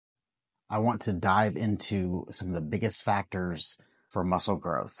I want to dive into some of the biggest factors for muscle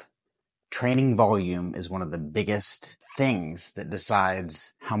growth. Training volume is one of the biggest things that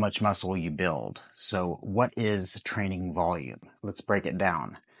decides how much muscle you build. So what is training volume? Let's break it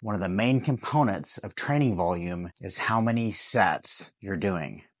down. One of the main components of training volume is how many sets you're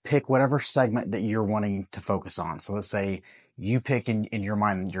doing. Pick whatever segment that you're wanting to focus on. So let's say you pick in your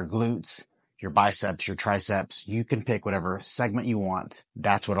mind your glutes, your biceps, your triceps. You can pick whatever segment you want.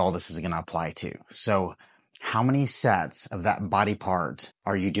 That's what all this is going to apply to. So how many sets of that body part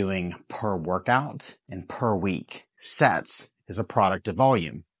are you doing per workout and per week? Sets is a product of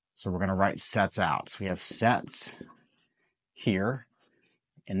volume. So we're going to write sets out. So we have sets here.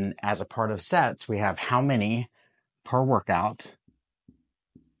 And as a part of sets, we have how many per workout.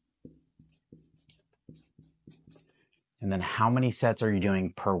 And then how many sets are you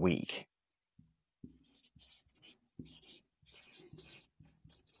doing per week?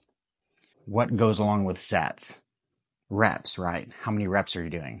 What goes along with sets? Reps, right? How many reps are you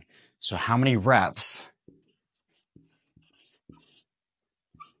doing? So how many reps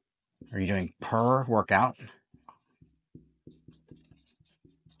are you doing per workout?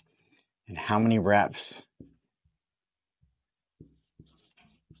 And how many reps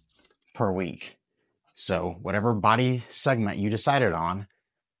per week? So whatever body segment you decided on,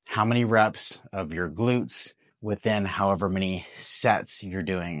 how many reps of your glutes within however many sets you're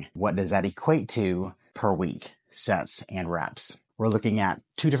doing? What does that equate to per week? Sets and reps. We're looking at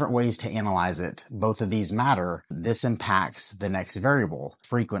two different ways to analyze it. Both of these matter. This impacts the next variable,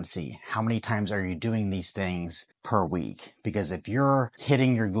 frequency. How many times are you doing these things per week? Because if you're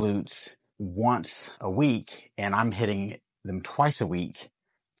hitting your glutes once a week and I'm hitting them twice a week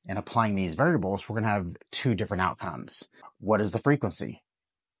and applying these variables, we're going to have two different outcomes. What is the frequency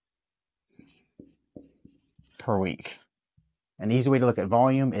per week? An easy way to look at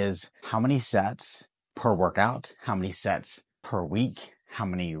volume is how many sets per workout, how many sets per week, how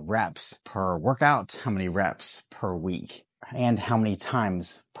many reps per workout, how many reps per week, and how many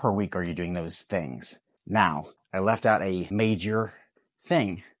times per week are you doing those things. Now, I left out a major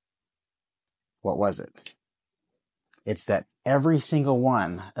thing. What was it? It's that every single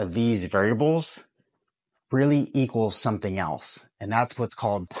one of these variables really equals something else, and that's what's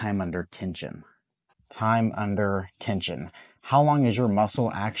called time under tension. Time under tension. How long is your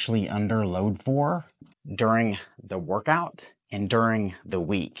muscle actually under load for during the workout and during the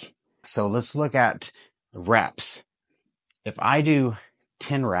week? So let's look at reps. If I do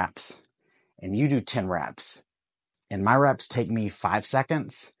 10 reps and you do 10 reps and my reps take me 5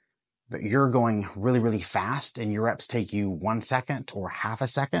 seconds, but you're going really, really fast and your reps take you 1 second or half a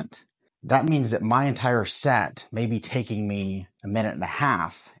second, that means that my entire set may be taking me a minute and a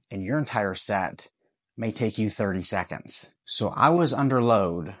half and your entire set may take you 30 seconds. So I was under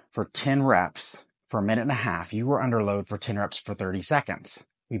load for 10 reps for a minute and a half. You were under load for 10 reps for 30 seconds.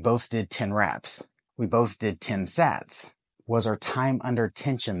 We both did 10 reps. We both did 10 sets. Was our time under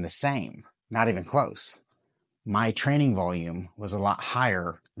tension the same? Not even close. My training volume was a lot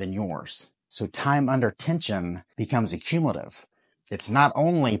higher than yours. So time under tension becomes accumulative. It's not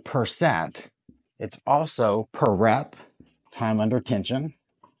only per set, it's also per rep, time under tension.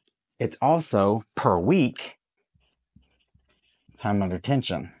 It's also per week, time under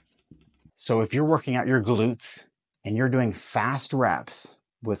tension. So if you're working out your glutes and you're doing fast reps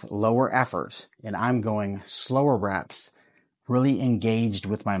with lower effort and I'm going slower reps, really engaged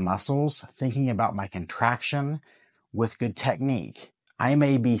with my muscles, thinking about my contraction with good technique, I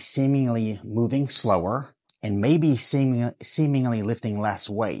may be seemingly moving slower and maybe seemingly lifting less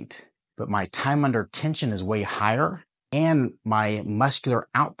weight, but my time under tension is way higher and my muscular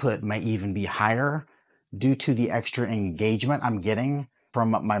output may even be higher due to the extra engagement I'm getting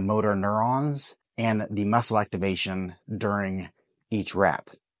from my motor neurons and the muscle activation during each rep.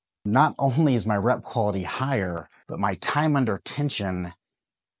 Not only is my rep quality higher, but my time under tension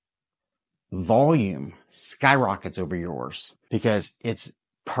volume skyrockets over yours because it's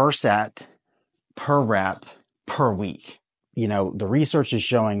per set, per rep, per week. You know, the research is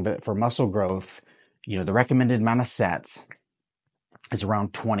showing that for muscle growth, the recommended amount of sets is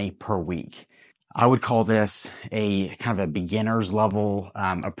around 20 per week. I would call this a kind of a beginner's level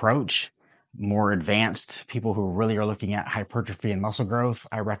approach. More advanced people who really are looking at hypertrophy and muscle growth,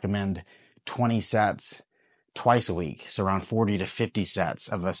 I recommend 20 sets twice a week. So around 40 to 50 sets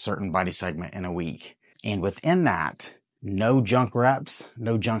of a certain body segment in a week. And within that, no junk reps,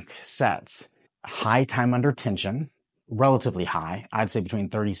 no junk sets, high time under tension, relatively high. I'd say between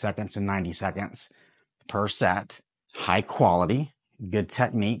 30 seconds and 90 seconds per set, high quality, good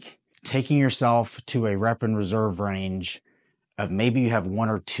technique, taking yourself to a rep and reserve range of maybe you have 1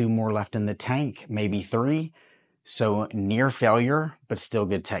 or 2 more left in the tank, maybe 3. So near failure, but still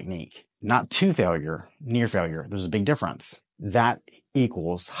good technique. Not to failure, near failure. There's a big difference. That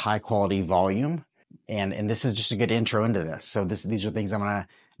equals high quality volume. And this is just a good intro into this. So these are things I'm going to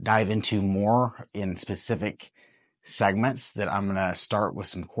dive into more in specific segments that I'm going to start with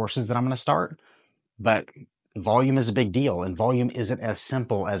some courses that I'm going to start. But volume is a big deal, and volume isn't as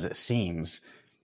simple as it seems.